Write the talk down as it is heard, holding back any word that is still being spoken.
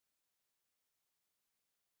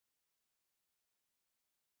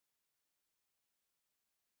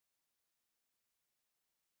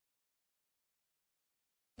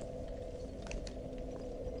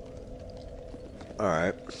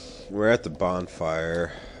Alright, we're at the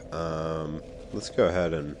bonfire. Let's go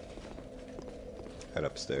ahead and head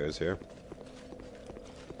upstairs here.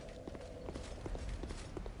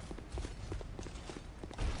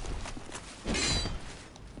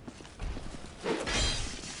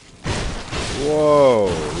 Whoa,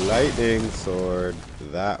 lightning sword.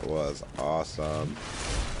 That was awesome.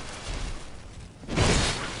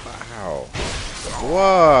 Wow.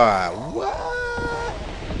 What? What?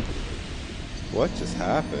 What just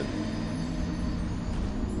happened?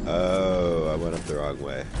 Oh, I went up the wrong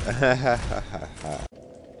way.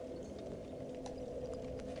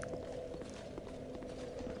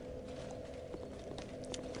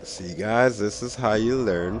 See guys, this is how you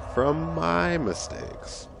learn from my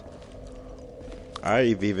mistakes.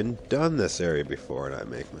 I've even done this area before and I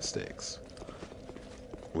make mistakes.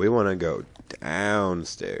 We want to go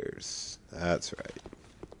downstairs. That's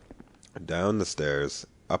right. Down the stairs,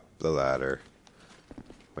 up the ladder.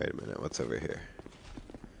 Wait a minute, what's over here?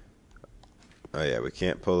 Oh yeah, we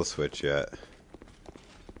can't pull the switch yet.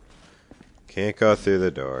 Can't go through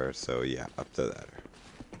the door, so yeah, up the ladder.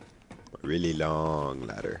 A really long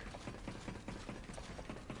ladder.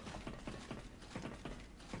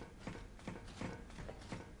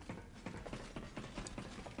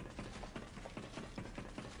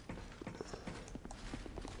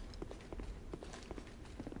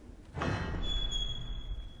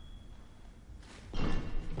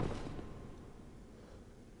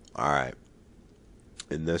 Alright.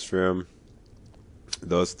 In this room,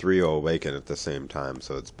 those three will awaken at the same time,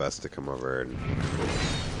 so it's best to come over and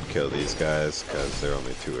kill these guys, because they're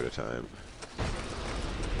only two at a time.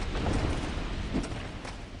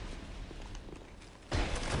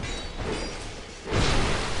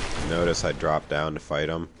 Notice I dropped down to fight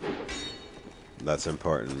them. That's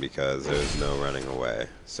important because there's no running away.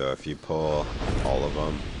 So if you pull all of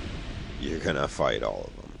them, you're gonna fight all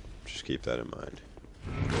of them. Just keep that in mind.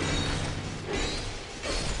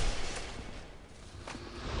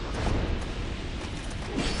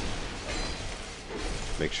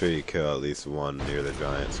 Make sure you kill at least one near the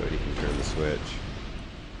giant so he can turn the switch.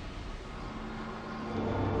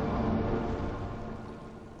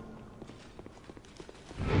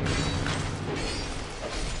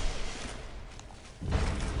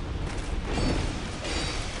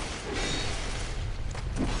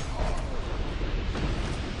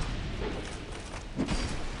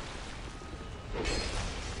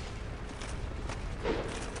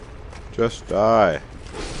 Just die.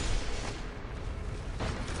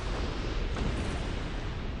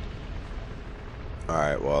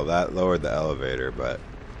 Alright, well that lowered the elevator, but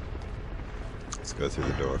let's go through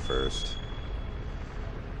the door first.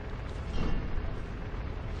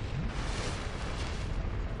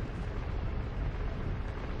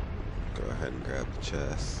 Go ahead and grab the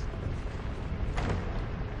chest.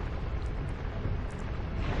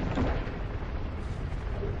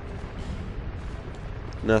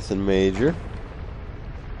 Nothing major.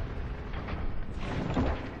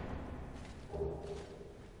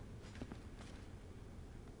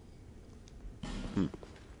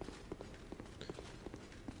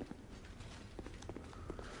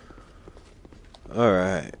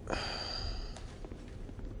 Alright.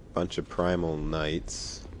 Bunch of primal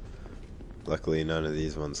knights. Luckily none of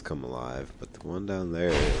these ones come alive, but the one down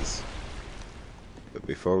there is. But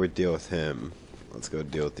before we deal with him, let's go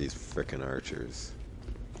deal with these frickin' archers.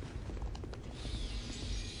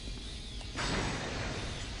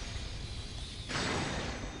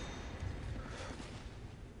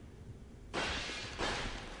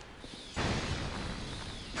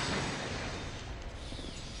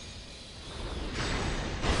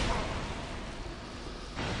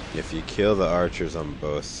 If you kill the archers on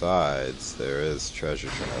both sides, there is treasure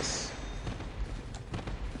chests.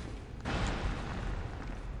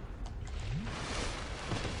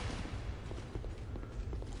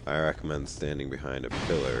 I recommend standing behind a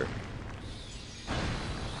pillar.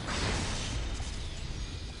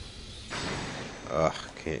 Ugh,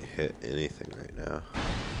 can't hit anything right now.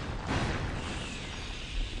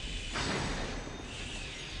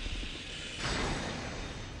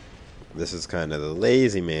 This is kind of the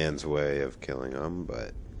lazy man's way of killing them,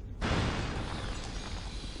 but oh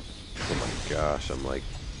my gosh, I'm like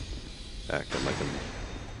acting like I'm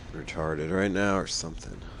retarded right now or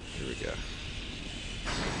something. Here we go.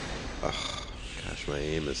 Oh gosh, my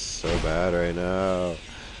aim is so bad right now.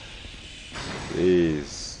 Please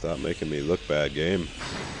stop making me look bad, game.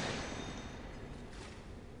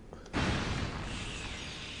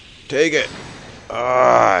 Take it.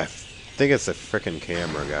 Ah. I think it's the frickin'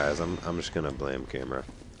 camera, guys. I'm just gonna blame camera.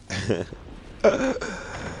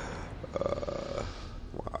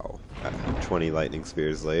 Wow. 20 lightning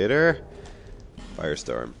spears later.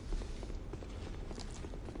 Firestorm.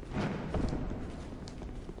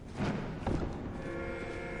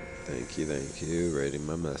 Thank you. Writing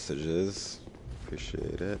my messages.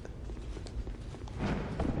 Appreciate it.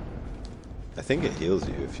 I think it heals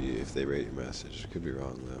you if they rate your message. Could be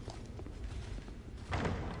wrong though.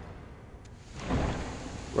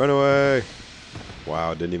 Run away!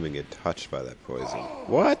 Wow, didn't even get touched by that poison.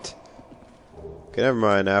 What? Okay, never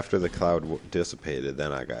mind. After the cloud dissipated,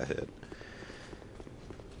 then I got hit.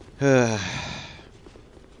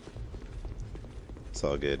 It's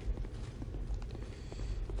all good.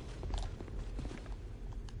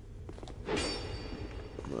 I'm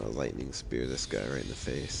gonna lightning spear this guy right in the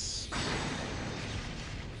face.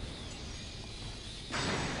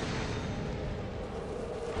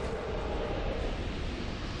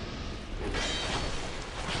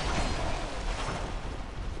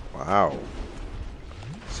 Wow.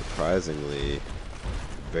 Surprisingly,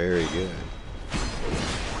 very good.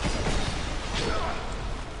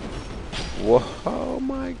 Whoa, oh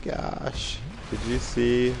my gosh. Did you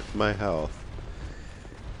see my health?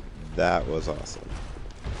 That was awesome.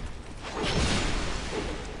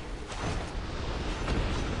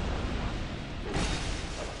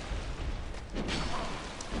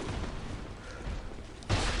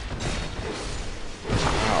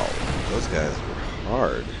 Wow, those guys were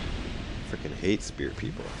hard. Freaking hate spear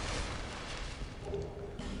people.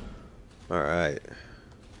 Alright.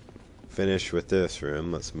 Finish with this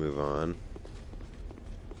room. Let's move on.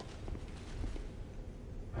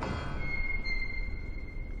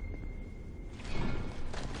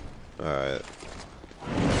 Alright.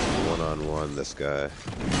 One-on-one this guy.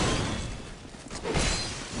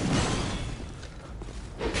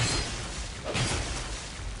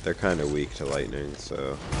 They're kind of weak to lightning,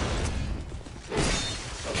 so...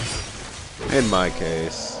 in my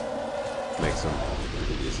case, makes them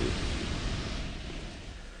pretty easy.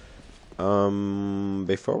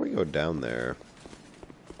 Before we go down there,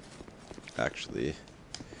 actually,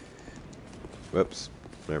 whoops,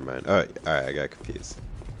 never mind. Oh, alright, I got confused.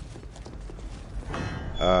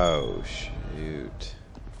 Oh, shoot.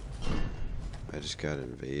 I just got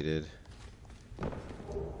invaded.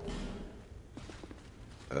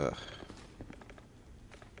 Ugh.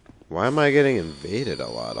 Why am I getting invaded a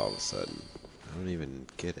lot all of a sudden? I don't even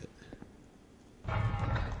get it.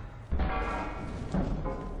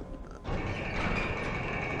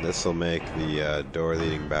 This will make the door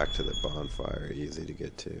leading back to the bonfire easy to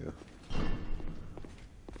get to.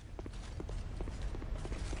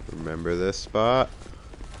 Remember this spot?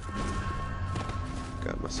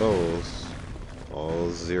 Got my souls. All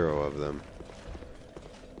 0 of them.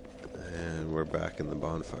 And we're back in the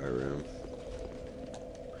bonfire room.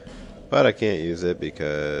 But I can't use it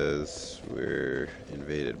because we're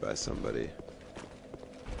invaded by somebody.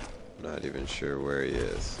 Not even sure where he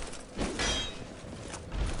is.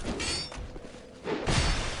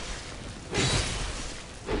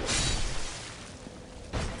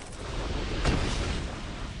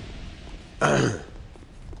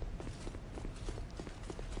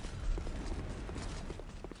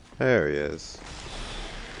 There he is.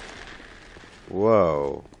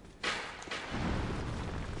 Whoa.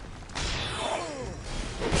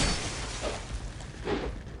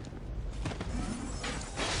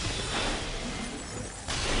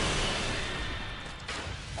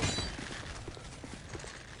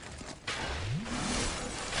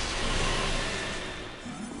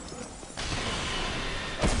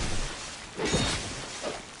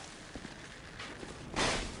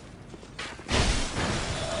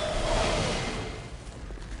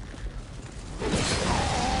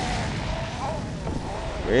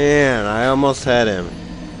 Man, I almost had him.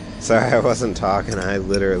 Sorry, I wasn't talking. I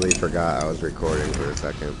literally forgot I was recording for a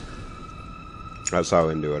second. That's how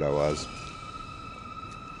into it I was.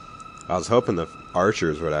 I was hoping the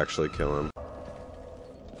archers would actually kill him.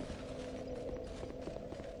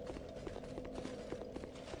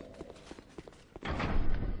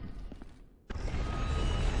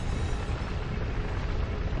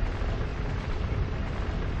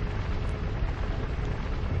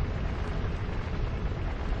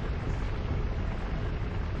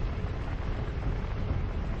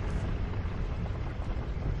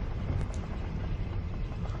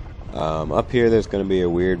 Up here there's going to be a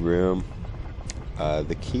weird room.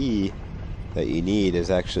 The key that you need is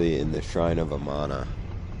actually in the Shrine of Amana,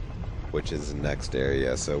 which is the next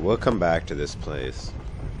area. So we'll come back to this place.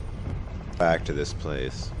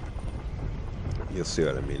 You'll see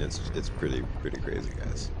what I mean. It's pretty crazy,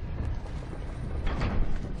 guys.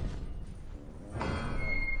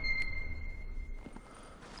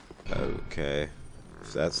 Okay.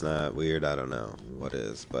 If that's not weird, I don't know what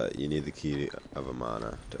is, but you need the key of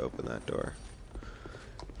Amana to open that door.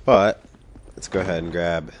 But let's go ahead and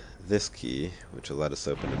grab this key, which will let us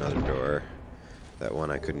open another door. That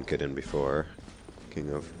one I couldn't get in before.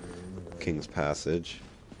 King's Passage.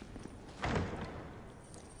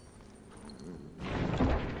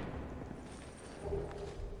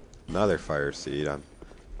 Another fire seed. I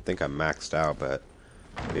think I'm maxed out, but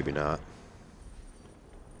maybe not.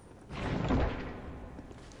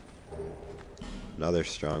 Another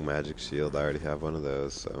strong magic shield. I already have one of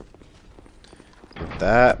those, so with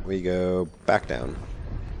that we go back down.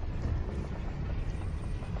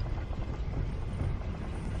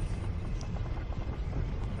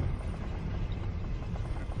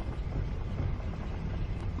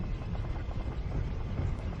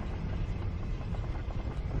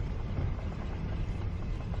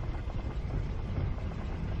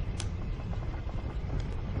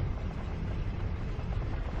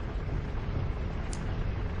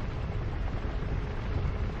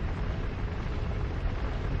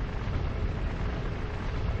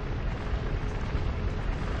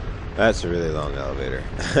 That's a really long elevator.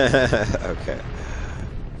 Okay.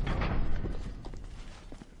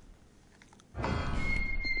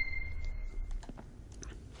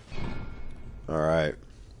 Alright.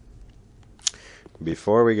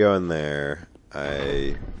 Before we go in there,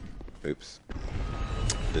 oops.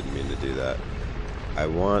 Didn't mean to do that. I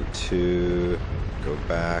want to go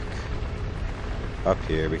back up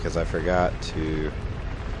here because I forgot to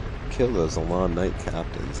kill those Alon Knight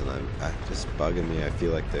captains, and I'm just bugging me. I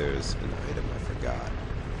feel like there's an item I forgot,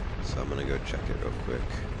 so I'm gonna go check it real quick.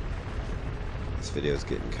 This video is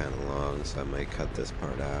getting kind of long, so I might cut this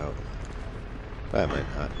part out, but I might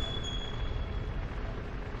not.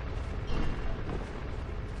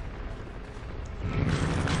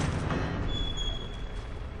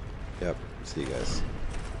 Yep, see you guys.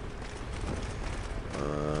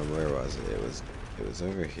 Where was it? It was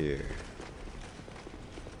over here.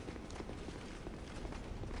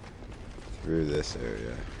 Through this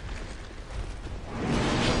area.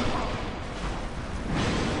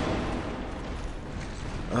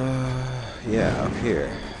 Yeah, up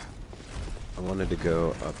here. I wanted to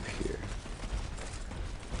go up here.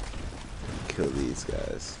 Kill these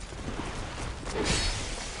guys.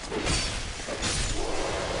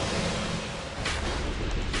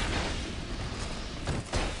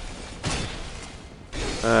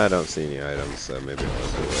 I don't see any items, so maybe it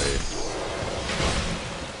was a waste.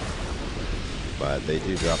 But they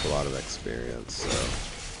do drop a lot of experience, so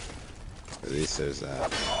at least there's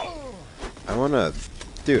that. I wanna...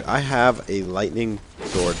 Dude, I have a lightning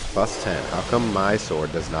sword plus 10. How come my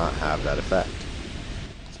sword does not have that effect?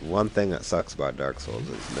 It's one thing that sucks about Dark Souls,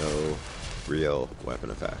 is no real weapon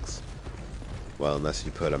effects. Well, unless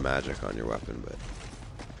you put a magic on your weapon, but...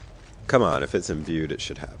 Come on, if it's imbued, it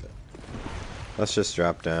should have it. Let's just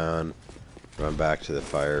drop down, run back to the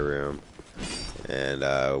fire room, and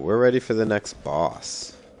we're ready for the next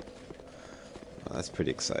boss. Well, that's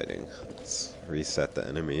pretty exciting. Let's reset the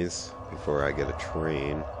enemies before I get a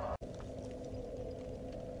train.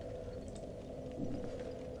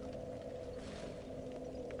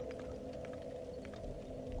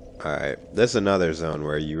 Alright, this is another zone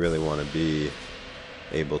where you really want to be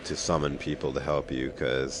able to summon people to help you,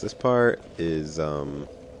 because this part is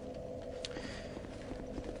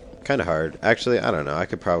kind of hard. Actually, I don't know. I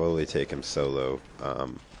could probably take him solo.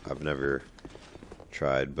 I've never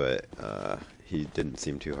tried, but he didn't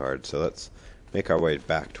seem too hard. So let's make our way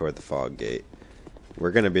back toward the fog gate.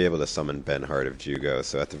 We're going to be able to summon Ben Heart of Jugo,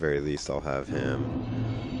 so at the very least I'll have him.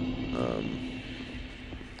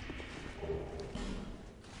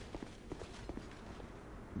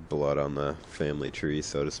 Blood on the family tree,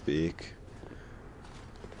 so to speak.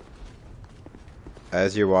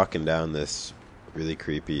 As you're walking down this really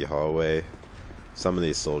creepy hallway, some of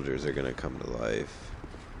these soldiers are gonna come to life.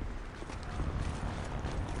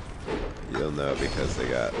 You'll know because they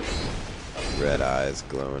got red eyes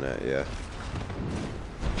glowing at you.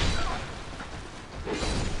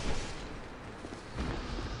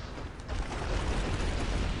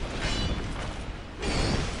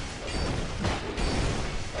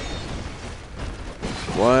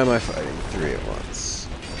 Why am I fighting three at once?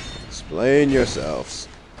 Explain yourselves.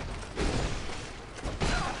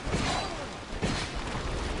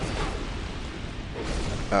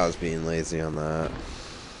 I was being lazy on that.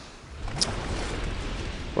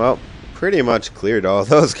 Well, pretty much cleared all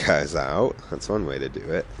those guys out. That's one way to do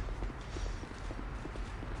it.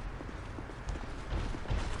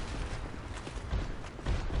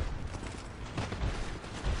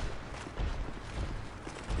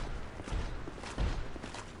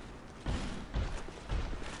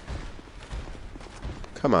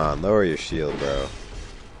 Come on, lower your shield, bro.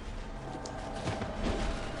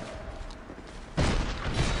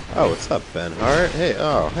 Oh, what's up, Ben Hart? Hey,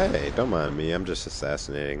 oh, hey, don't mind me. I'm just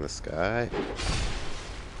assassinating this guy.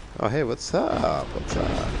 Oh, hey, what's up? What's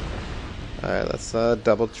up? Alright, let's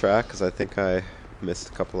double track, because I think I missed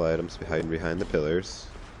a couple items behind the pillars.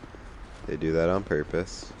 They do that on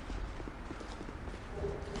purpose.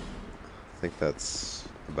 I think that's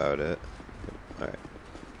about it. Alright.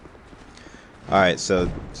 Alright, so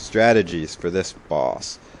strategies for this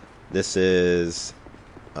boss. This is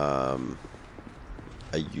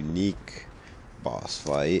a unique boss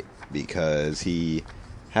fight because he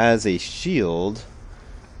has a shield.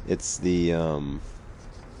 It's the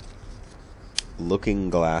Looking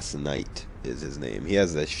Glass Knight is his name. He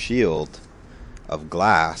has a shield of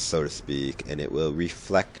glass, so to speak, and it will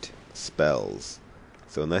reflect spells.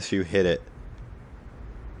 So unless you hit it,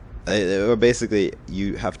 or basically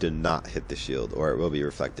you have to not hit the shield or it will be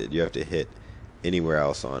reflected. You have to hit anywhere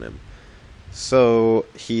else on him. So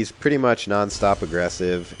he's pretty much non-stop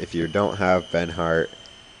aggressive. If you don't have Ben Hart,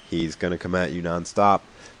 he's going to come at you non-stop.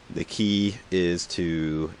 The key is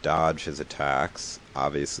to dodge his attacks,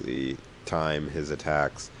 obviously time his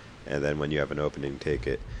attacks, and then when you have an opening, take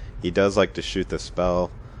it. He does like to shoot the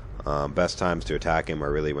spell. Best times to attack him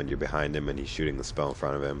are really when you're behind him and he's shooting the spell in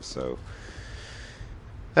front of him. So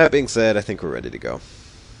that being said, I think we're ready to go.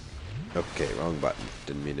 Okay, wrong button.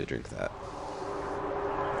 Didn't mean to drink that.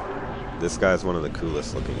 This guy's one of the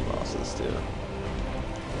coolest looking bosses too.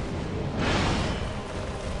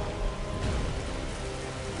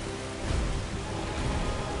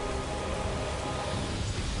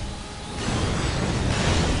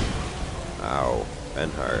 Ow, Ben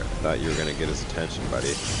Hart. Thought you were gonna get his attention,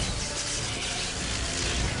 buddy.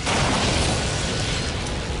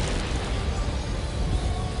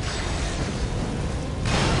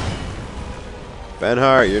 Ben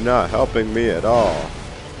Hart, you're not helping me at all.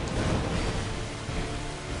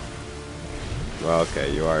 Well,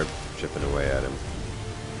 okay, you are chipping away at him.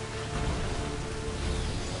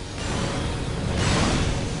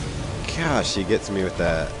 Gosh, he gets me with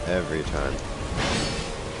that every time.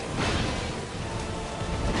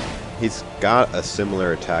 He's got a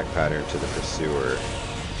similar attack pattern to the Pursuer.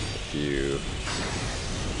 If you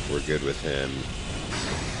were good with him,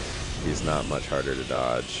 he's not much harder to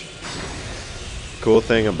dodge. Cool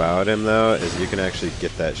thing about him, though, is you can actually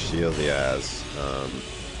get that shield he has.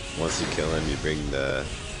 Once you kill him, you bring the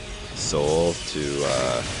soul to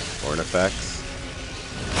Ornifex,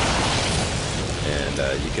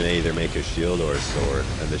 and you can either make a shield or a sword,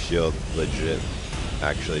 and the shield legit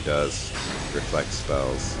actually does reflect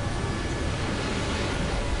spells.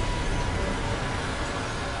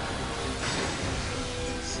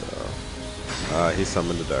 So, he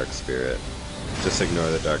summoned a Dark Spirit. Just ignore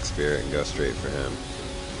the Dark Spirit and go straight for him.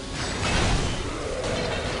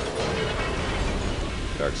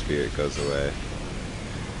 Dark Spirit goes away.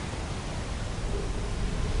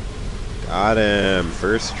 Got him!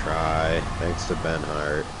 First try, thanks to Ben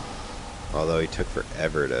Hart. Although he took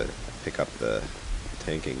forever to pick up the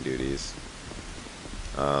tanking duties.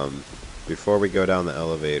 Before we go down the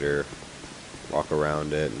elevator, walk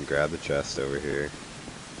around it and grab the chest over here.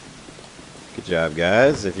 Good job,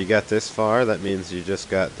 guys. If you got this far, that means you just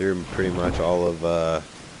got through pretty much all of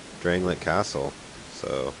Drangleic Castle.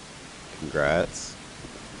 So, congrats.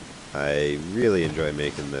 I really enjoy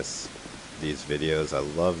making these videos. I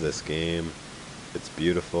love this game. It's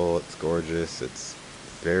beautiful, it's gorgeous, it's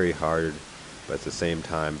very hard, but at the same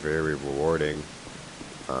time very rewarding.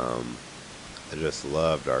 I just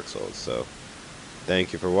love Dark Souls. So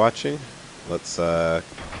thank you for watching. Let's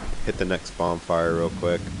hit the next bonfire real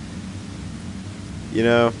quick. You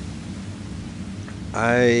know,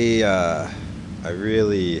 I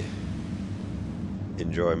really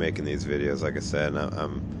enjoy making these videos. Like I said,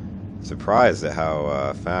 I'm surprised at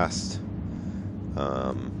how fast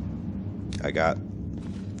I got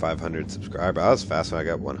 500 subscribers. I was fast when I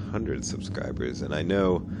got 100 subscribers, and I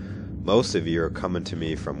know most of you are coming to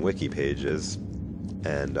me from wiki pages,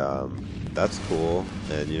 and that's cool.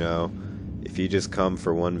 And you know, if you just come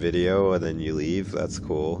for one video and then you leave, that's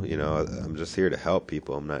cool. You know, I'm just here to help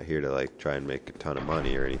people. I'm not here to like try and make a ton of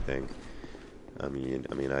money or anything. I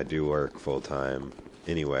mean, I do work full time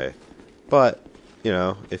anyway, but you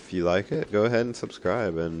know, if you like it, go ahead and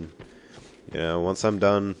subscribe. And you know, once I'm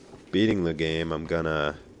done beating the game, I'm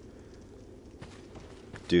gonna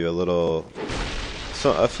do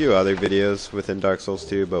a few other videos within Dark Souls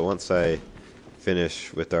 2. But once I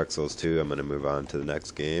finish with Dark Souls 2, I'm gonna move on to the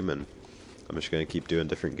next game, and I'm just gonna keep doing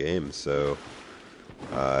different games. So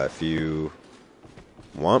if you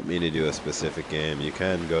want me to do a specific game, you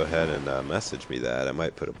can go ahead and message me that. I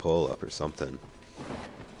might put a poll up or something,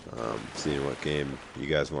 seeing what game you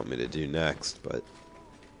guys want me to do next. But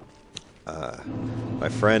my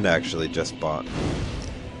friend actually just bought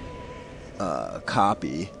a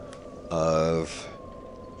copy of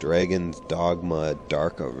Dragon's Dogma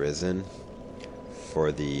Dark Arisen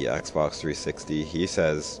for the Xbox 360. He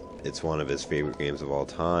says it's one of his favorite games of all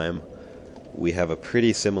time. We have a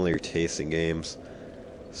pretty similar taste in games,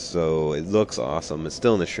 so it looks awesome. It's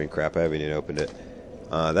still in the shrink wrap. I haven't even opened it.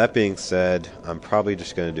 That being said, I'm probably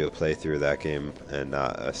just going to do a playthrough of that game and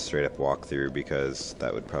not a straight up walkthrough, because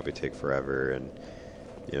that would probably take forever, and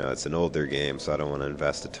you know, it's an older game, so I don't want to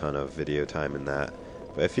invest a ton of video time in that.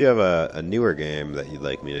 But if you have a newer game that you'd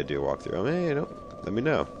like me to do a walkthrough, I mean, you know, let me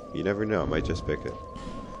know. You never know, I might just pick it.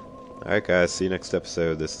 Alright guys, see you next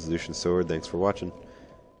episode. This is Lucian Sword, thanks for watching.